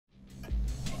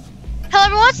Hello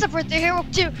everyone, it's the birthday here.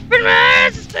 Welcome to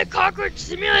It's the Cockroach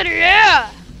Simulator, yeah!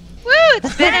 Woo,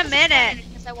 it's been a minute.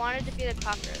 Because I wanted to be the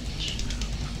cockroach.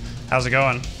 How's it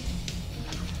going?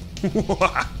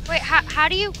 Wait, how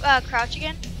do you crouch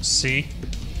again? C.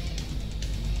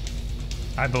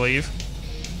 I believe.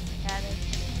 Got it.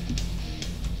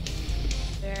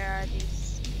 There are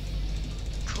these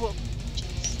cool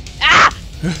munchies. Ah!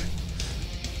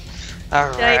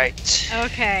 Alright.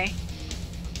 Okay.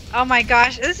 Oh my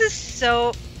gosh, this is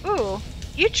so... Ooh,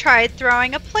 you tried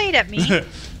throwing a plate at me.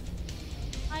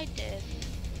 I did.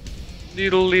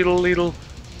 Leedle.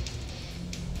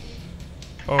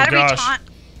 Oh How do we gosh. taunt?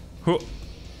 Who?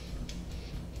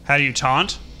 How do you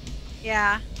taunt?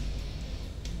 Yeah.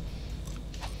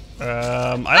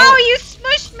 I don't... Oh, you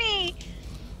smushed me!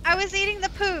 I was eating the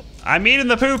poop. I'm eating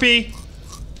the poopy.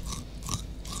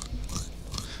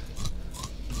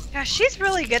 Gosh, she's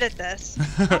really good at this.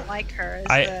 I don't like her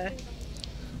as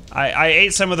I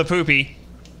ate some of the poopy.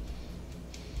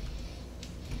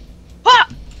 Ah!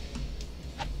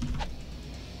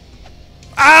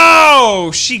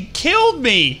 Ow! She killed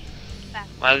me! Am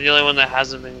I the only one that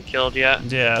hasn't been killed yet?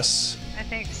 Yes. I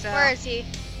think so. Where is he?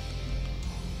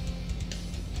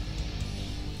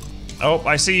 Oh,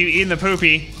 I see you eating the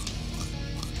poopy.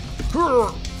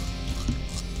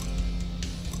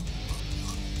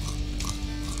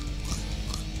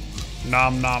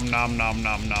 Nom nom nom nom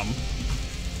nom nom.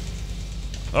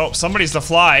 Oh, somebody's the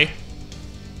fly.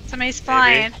 Somebody's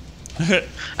flying.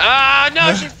 Ah,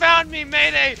 no, she found me,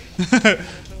 Mayday!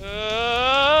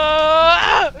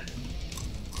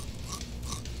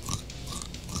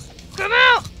 Come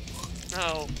out!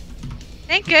 No.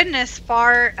 Thank goodness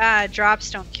far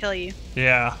drops don't kill you.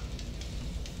 Yeah.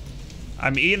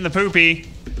 I'm eating the poopy.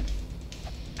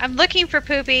 I'm looking for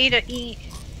poopy to eat.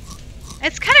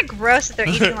 It's kind of gross that they're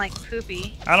eating like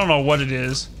poopy. I don't know what it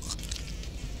is.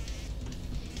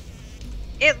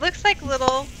 It looks like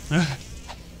little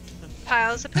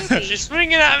piles of poopy. She's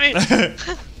swinging at me!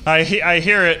 I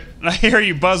hear it. I hear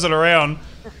you buzzing around.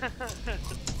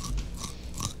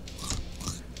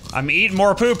 I'm eating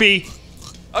more poopy.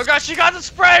 Oh gosh, she got the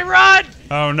spray, run!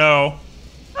 Oh no.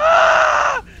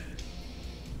 Ah!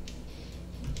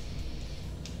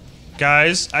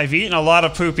 Guys, I've eaten a lot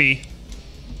of poopy.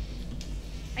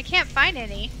 I can't find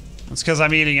any. It's because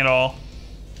I'm eating it all.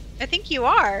 I think you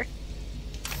are.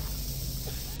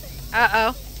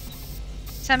 Uh-oh.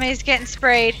 Somebody's getting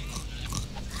sprayed.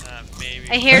 Maybe.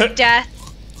 I hear death.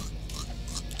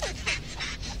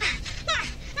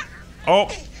 Oh,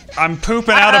 I'm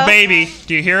pooping out a baby.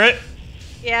 Do you hear it?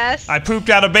 Yes. I pooped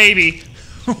out a baby.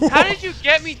 How did you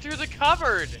get me through the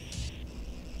cupboard?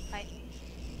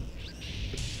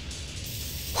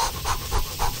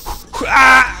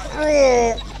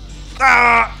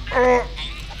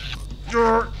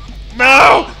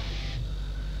 No!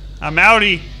 I'm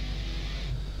outie.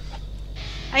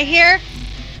 I hear.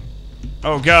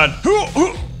 Oh god.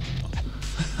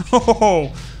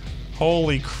 Oh,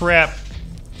 holy crap.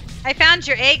 I found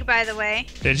your egg, by the way.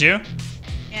 Did you?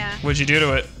 Yeah. What'd you do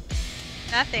to it?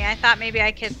 Nothing. I thought maybe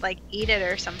I could, like, eat it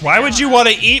or something. Why would you want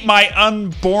to eat my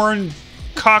unborn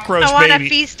cockroach I want baby? to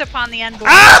feast upon the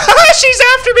unborn. Ah! She's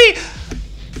after me!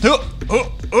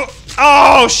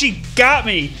 Oh, she got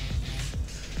me!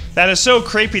 That is so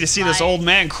creepy to see this old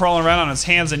man crawling around on his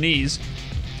hands and knees.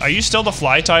 Are you still the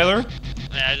fly, Tyler?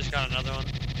 Yeah, I just got another one.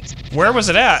 Where was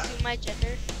it at? My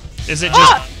gender. Is it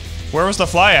just... Where was the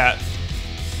fly at?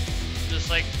 Just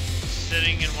like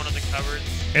sitting in one of the cupboards.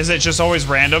 Is it just always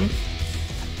random?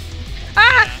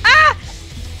 Ah! Ah!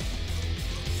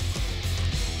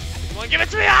 Come on, give it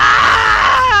to me!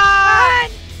 Ah!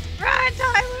 Run! Run,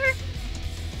 Tyler!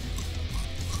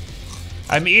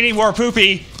 I'm eating more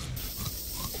poopy.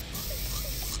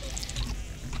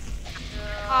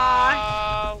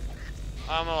 Aw.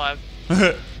 I'm alive.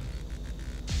 I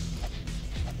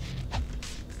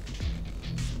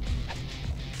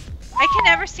can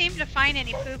never seem to find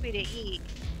any poopy to eat.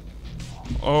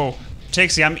 Oh,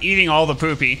 Tixie, I'm eating all the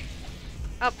poopy.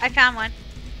 Oh, I found one.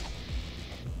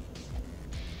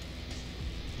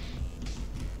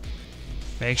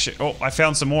 Make sure... Oh, I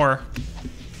found some more.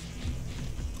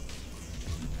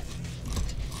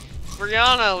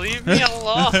 Brianna, leave me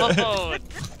alone!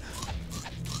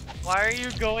 Why are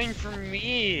you going for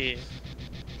me?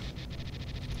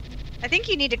 I think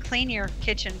you need to clean your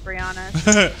kitchen, Brianna.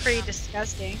 It's pretty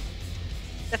disgusting.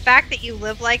 The fact that you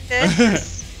live like this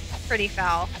is pretty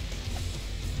foul.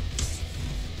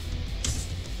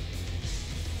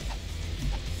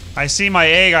 I see my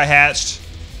egg I hatched.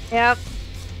 Yep.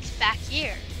 It's back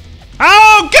here.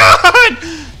 Oh, God!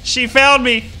 She found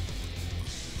me.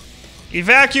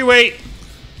 Evacuate.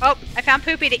 Oh, I found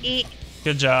poopy to eat.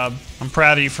 Good job. I'm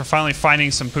proud of you for finally finding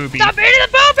some poopy. Stop eating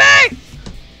the poopy!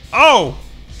 Oh!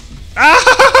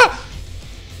 Ah!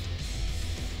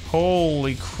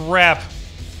 Holy crap.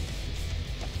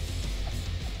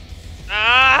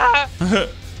 Ah!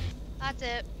 That's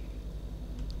it.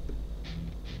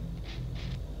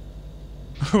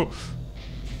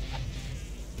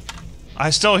 I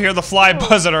still hear the fly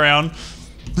buzzing around.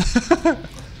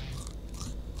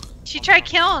 She tried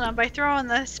killing him by throwing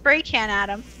the spray can at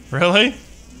him. Really?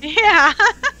 Yeah.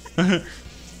 Alright,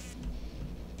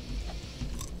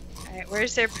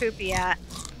 where's their poopy at?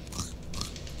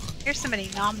 Here's somebody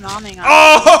nom-nomming on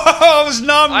Oh, I was I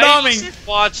nom-nomming. just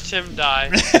watched him die.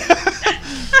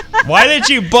 Why did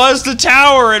you buzz the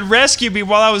tower and rescue me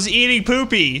while I was eating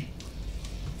poopy?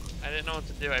 I didn't know what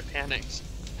to do. I panicked.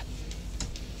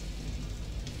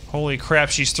 Holy crap,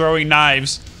 she's throwing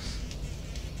knives.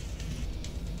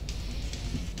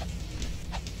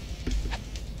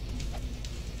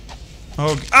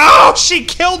 Oh, she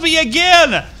killed me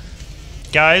again!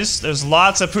 Guys, there's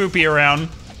lots of poopy around.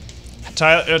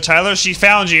 Tyler, she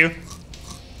found you.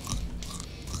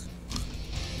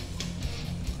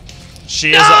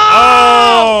 She is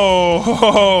oh!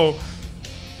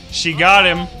 She got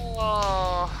him.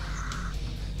 Oh,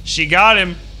 She got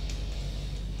him.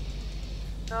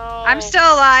 no. I'm still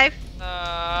alive. Uh,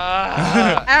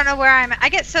 I don't know where I'm at. I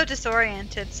get so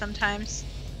disoriented sometimes.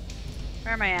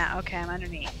 Where am I at? Okay, I'm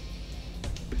underneath.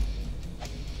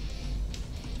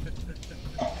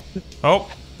 Oh.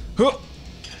 Huh.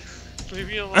 leave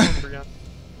me alone, Brianna.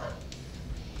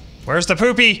 Where's the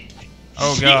poopy?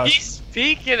 Oh gosh. He's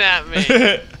peeking at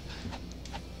me.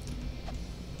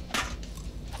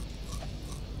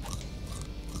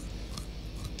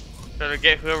 Better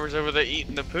get whoever's over there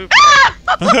eating the poop.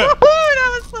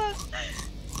 That was close.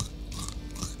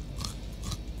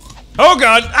 Oh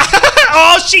god!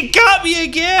 Oh, she got me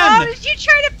again! Oh, did you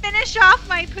try to finish off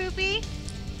my poopy?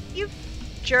 You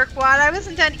jerkwad. I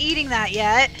wasn't done eating that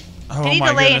yet. Oh I need my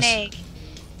to lay goodness. an egg.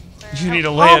 You need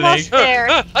to lay an egg. Almost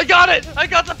there. I got it! I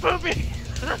got the poopy!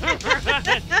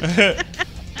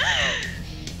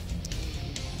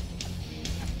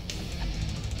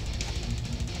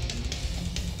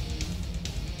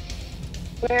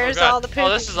 Where's God. all the poopy? Oh,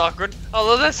 this is awkward.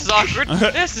 Oh, this is awkward.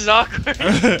 This is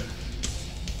awkward.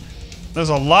 There's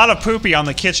a lot of poopy on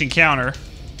the kitchen counter.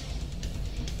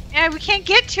 Yeah, we can't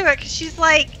get to it because she's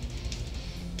like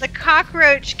the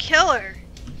cockroach killer.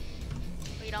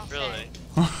 We don't Really?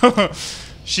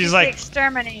 She's the like,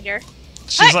 exterminator.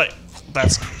 she's like,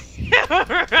 that's.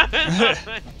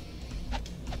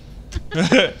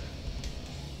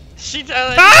 She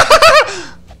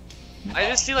I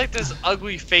just see like this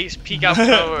ugly face peek out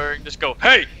nowhere and just go,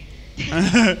 hey!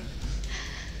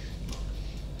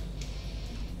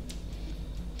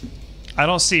 I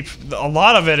don't see. A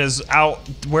lot of it is out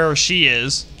where she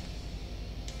is.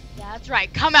 Yeah, that's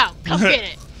right. Come out. Come get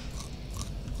it.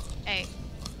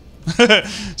 Hey.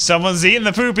 Someone's eating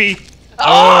the poopy.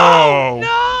 Oh,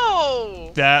 Oh!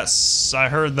 no! That's. I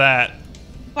heard that.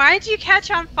 Why did you catch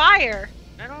on fire?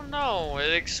 I don't know.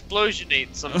 It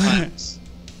explosionates sometimes.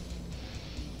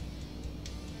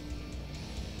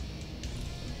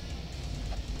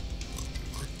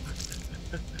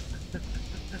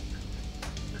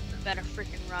 Better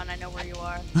freaking run. I know where you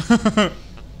are.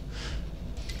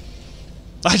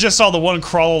 I just saw the one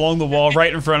crawl along the wall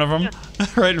right in front of him.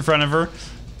 Right in front of her.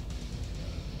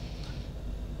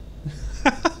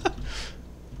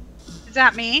 Is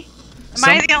that me? Am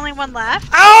I the only one left?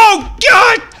 Oh,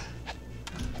 God!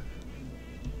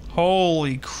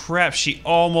 Holy crap, she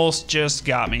almost just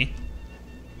got me.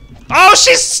 Oh,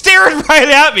 she's staring right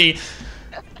at me!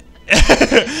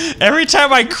 Every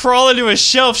time I crawl into a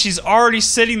shelf, she's already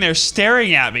sitting there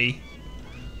staring at me.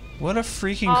 What a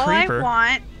freaking All creeper. I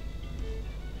want.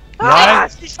 Ah,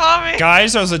 she saw me!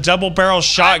 Guys, there's a double-barrel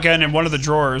shotgun in one of the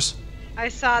drawers. I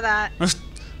saw that.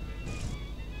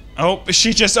 Oh,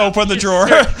 she just opened the drawer.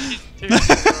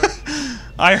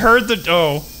 I heard the...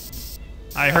 Oh.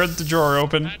 I heard the drawer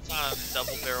open. That's not a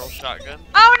double barrel shotgun.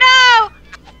 Oh no!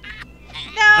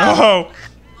 No! Oh!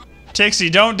 Tixie,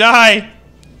 don't die!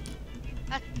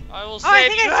 I will Oh, I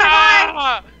save think you.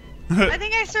 I I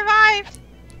think I survived.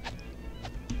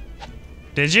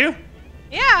 Did you?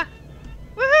 Yeah.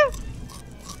 Woohoo!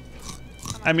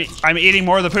 I'm eating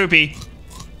more of the poopy.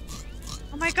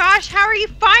 Oh my gosh, how are you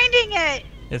finding it?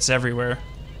 It's everywhere.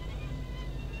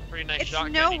 Pretty nice It's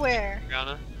shotgun. nowhere.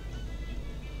 Brianna.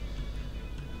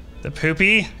 The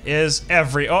poopy is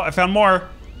Oh, I found more.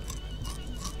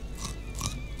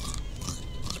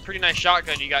 It's a pretty nice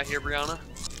shotgun you got here, Brianna.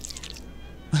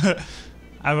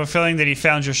 I have a feeling that he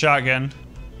found your shotgun.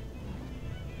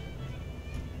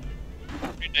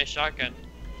 Pretty nice shotgun.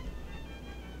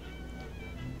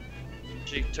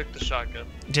 She took the shotgun.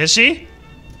 Did she?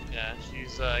 Yeah,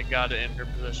 she's got it in her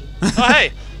possession. Oh,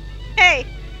 hey! Hey,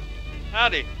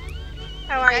 Howdy.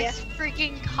 how are you? Nice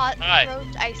freaking cockroach.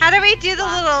 Hi. How do we do the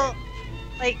little,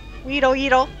 like, weedle?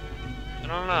 I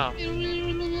don't know.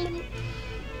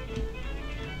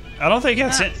 I don't think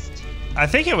it's it. I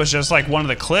think it was just like one of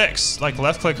the clicks, like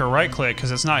left click or right click,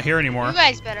 because it's not here anymore. You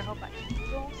guys better hope you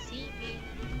don't see me.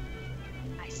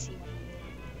 I see one.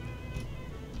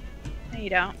 No, you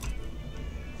don't.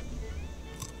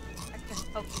 I just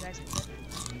hope you guys are good.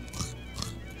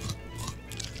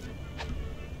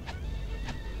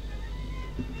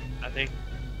 I think.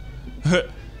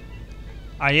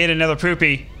 I ate another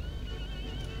poopy.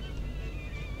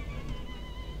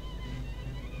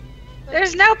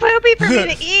 There's no poopy for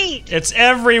me to eat. It's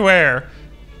everywhere.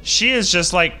 She is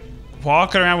just like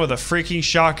walking around with a freaking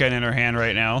shotgun in her hand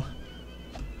right now.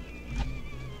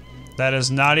 That is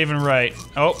not even right.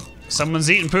 Oh, someone's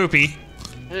eating poopy.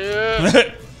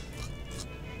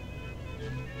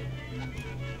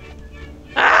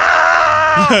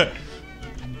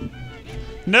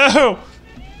 No!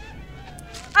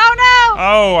 Oh no!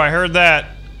 Oh, I heard that.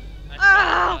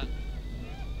 Oh!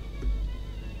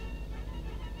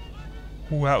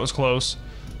 Ooh, that was close.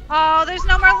 Oh, there's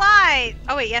no more lives.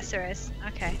 Oh wait, yes there is.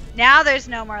 Okay, now there's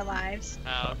no more lives.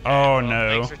 Okay, Oh, well, no.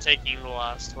 Thanks for taking the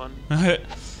last one.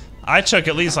 I took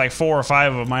at least like 4 or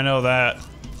 5 of them. I know that.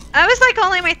 That was like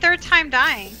only my 3rd time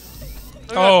dying.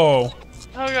 Oh.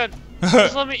 Oh god.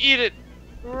 Just let me eat it.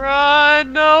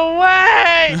 Run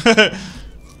away!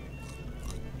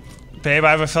 Babe,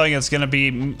 I have a feeling it's gonna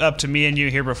be up to me and you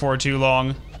here before too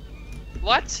long.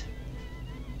 What?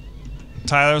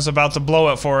 Tyler's about to blow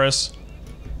it for us.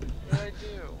 What did I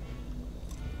do?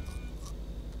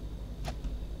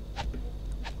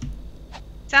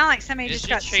 Sound like somebody Is just she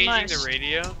got changing smushed. the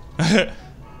radio?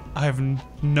 I have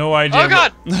no idea. Oh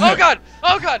god! Oh god!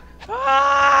 Oh god!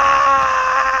 Ah!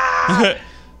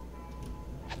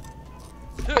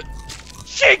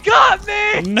 She got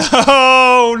me!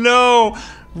 No, no!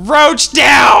 Roach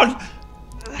down!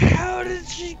 How did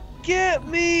she get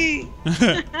me?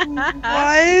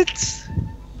 What?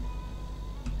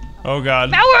 Oh god.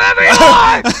 Now wherever you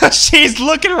are! She's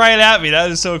looking right at me.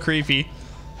 That is so creepy.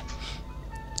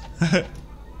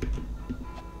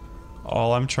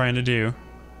 All I'm trying to do.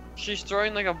 She's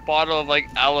throwing like a bottle of like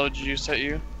aloe juice at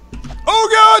you.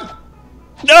 Oh god!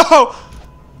 No!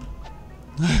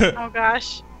 Oh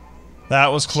gosh. That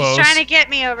was close. She's trying to get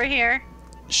me over here.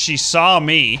 She saw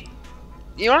me.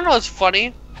 You wanna know what's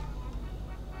funny?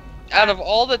 Out of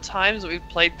all the times that we've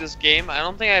played this game, I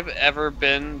don't think I've ever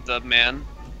been the man.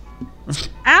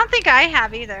 I don't think I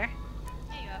have either.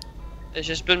 It's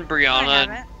just been I Brianna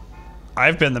and haven't.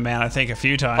 I've been the man, I think, a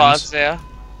few times. Pause, yeah.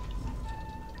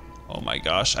 Oh my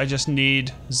gosh, I just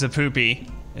need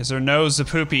Zapoopy. Is there no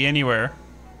Zapoopy anywhere?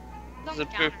 The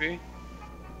poopy.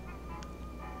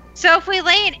 So if we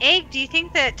lay an egg, do you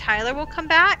think that Tyler will come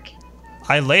back?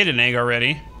 I laid an egg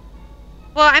already.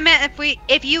 Well, I meant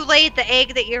if you laid the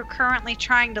egg that you're currently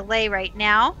trying to lay right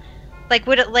now, like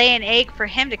would it lay an egg for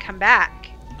him to come back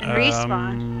and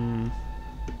respawn?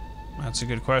 That's a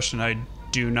good question. I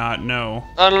do not know.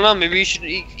 I don't know, maybe you should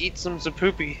eat some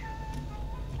Zapoopy.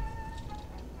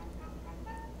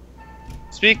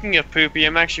 Speaking of poopy,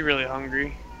 I'm actually really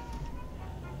hungry.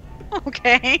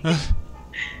 Okay.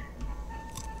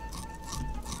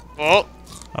 Oh.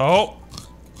 Oh.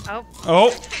 Oh.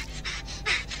 Oh.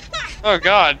 Oh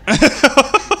god.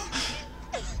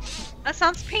 That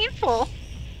sounds painful.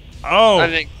 Oh. I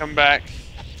didn't come back.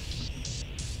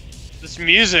 This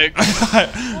music.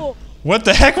 What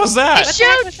the heck was that? What the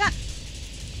heck was that?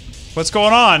 What's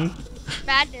going on?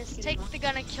 Madness, take the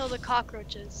gun and kill the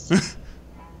cockroaches.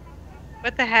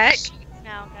 What the heck?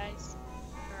 Now, guys.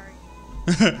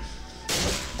 Sorry.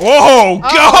 Whoa!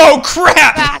 Oh,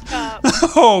 crap! Back up.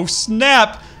 Oh,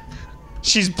 snap!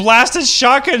 She's blasted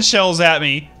shotgun shells at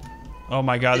me. Oh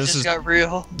my god, This this is... got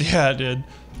real. Yeah, it did.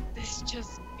 This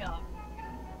just got.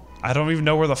 I don't even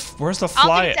know where where's the I don't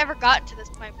fly? think it's ever gotten to this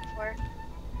point before.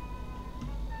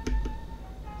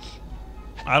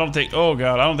 I don't think... Oh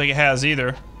god, I don't think it has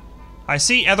either. I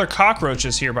see other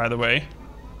cockroaches here, by the way.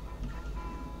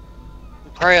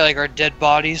 Probably like our dead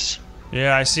bodies.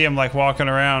 Yeah, I see them like walking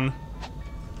around.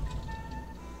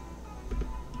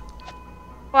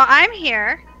 Well, I'm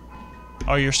here.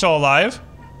 Oh, you're still alive?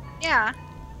 Yeah.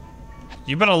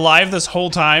 You've been alive this whole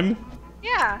time?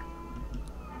 Yeah.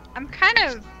 I'm kind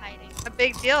of Hiding. a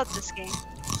big deal at this game.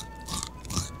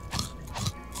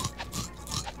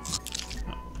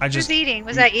 I just... Who's eating?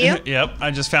 Was that you? Yep,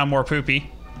 I just found more poopy.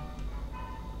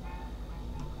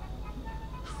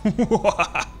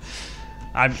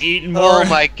 I'm eating more. Oh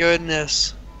my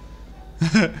goodness.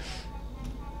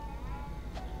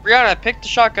 Brianna, pick the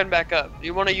shotgun back up.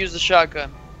 You want to use the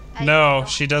shotgun? No,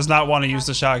 she does not want to use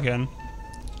the shotgun.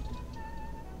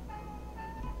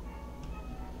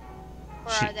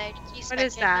 Where are they? Can you What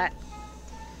is spectate that? them?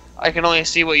 I can only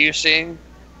see what you're seeing.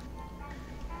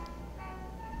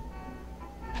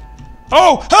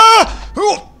 Oh! Ah!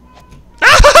 Oh!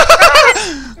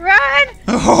 Run!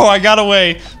 Oh, I got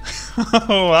away.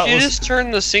 Oh, that You was. just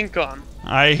turned the sink on.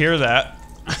 I hear that.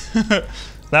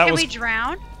 That Can was. we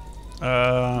drown?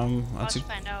 Let's see. Watch if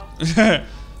I know.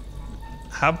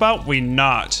 How about we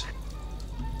not?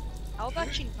 How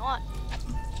about you not?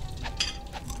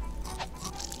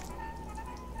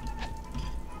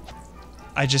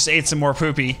 I just ate some more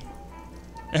poopy.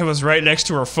 It was right next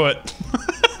to her foot.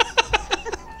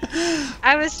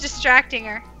 I was distracting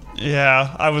her.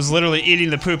 Yeah, I was literally eating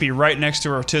the poopy right next to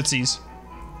her tootsies.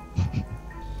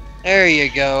 There you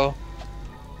go.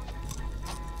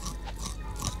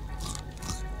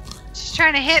 She's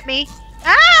trying to hit me.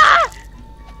 Ah!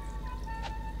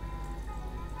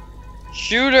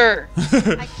 Shoot her.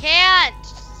 I can't.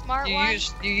 Smart one.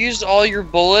 You used all your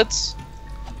bullets.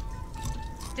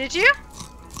 Did you?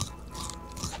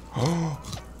 I'm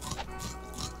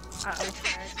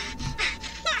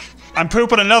Uh-oh.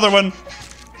 pooping another one.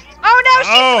 Oh no, she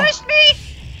Oh. pushed me!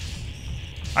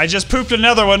 I just pooped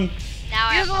another one. Now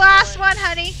I You're have the my last bullets. one,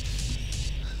 honey.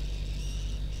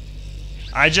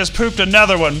 I just pooped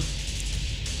another one.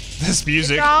 This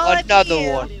music. It's all up to Another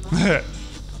you. one.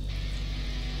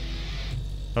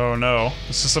 Oh no,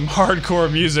 this is some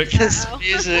hardcore music. This Uh-oh.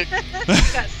 music.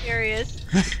 It got serious.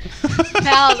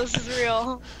 Now this is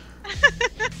real.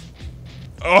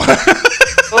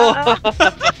 Oh.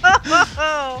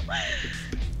 Oh.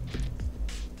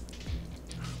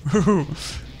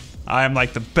 I am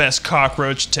like the best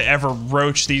cockroach to ever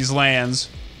roach these lands.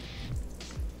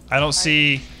 I don't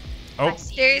see. Oh,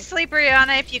 Seriously,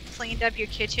 Brianna, if you cleaned up your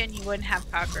kitchen, you wouldn't have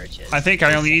cockroaches. I think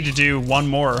I only need to do one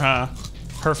more, huh?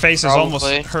 Her face is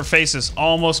Probably. her face is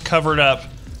almost covered up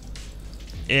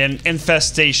in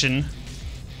infestation.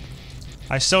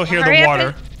 I still hear Hurry the up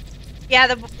water.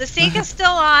 Yeah, the sink is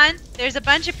still on. There's a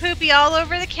bunch of poopy all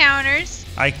over the counters.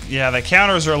 Yeah, the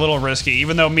counters are a little risky,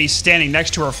 even though me standing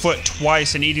next to her foot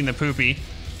twice and eating the poopy.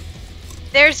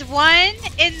 There's one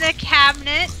in the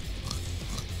cabinet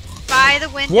by the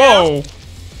window. Whoa!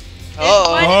 There's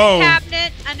one in Oh. the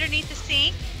cabinet underneath the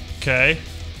sink. Okay.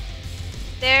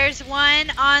 There's one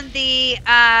on the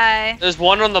There's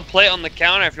one on the plate on the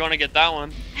counter if you want to get that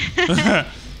one.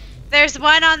 there's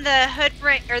one on the hood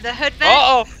or the hood vent. Uh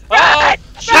oh. Run!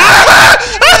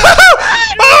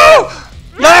 Oh!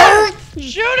 No!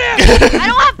 Shoot him! I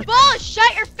don't have bullets.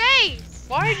 Shut your face.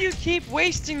 Why do you keep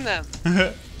wasting them?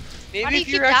 Why Maybe do you if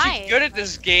you're keep actually dying? good at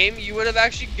this game, you would have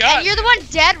actually gotten And you're the one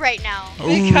dead right now.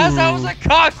 it. Because I was Ooh. a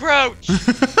cockroach!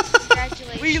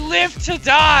 Congratulations. We live to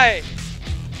die!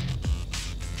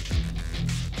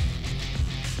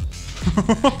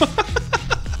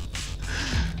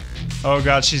 Oh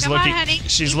god, she's Come on, looking. honey.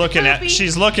 She's Eat the looking at. poopy.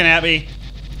 She's looking at me.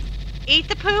 Eat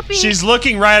the poopy. She's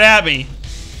looking right at me.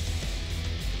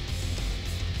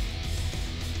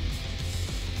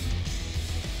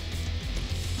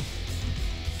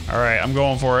 All right, I'm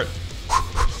going for it.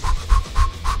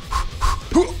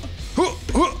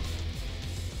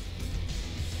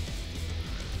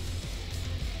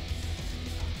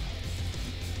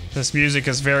 This music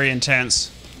is very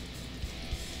intense.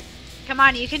 Come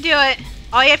on, you can do it.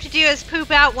 All you have to do is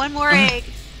poop out one more egg.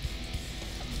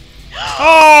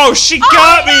 Oh, she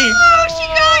got me! Oh, she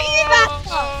got you.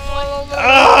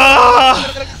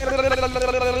 Ah!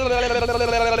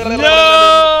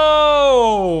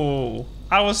 No!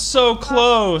 I was so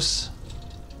close.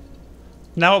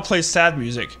 Now it plays sad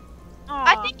music.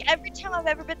 I think every time I've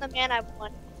ever been the man, I've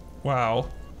won. Wow.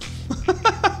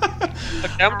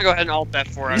 Okay, I'm gonna go ahead and alt that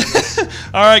 4 out of this.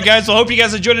 All right, guys. Well, hope you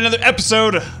guys enjoyed another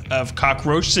episode of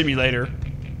Cockroach Simulator.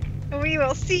 We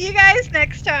will see you guys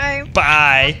next time.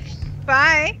 Bye.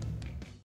 Bye.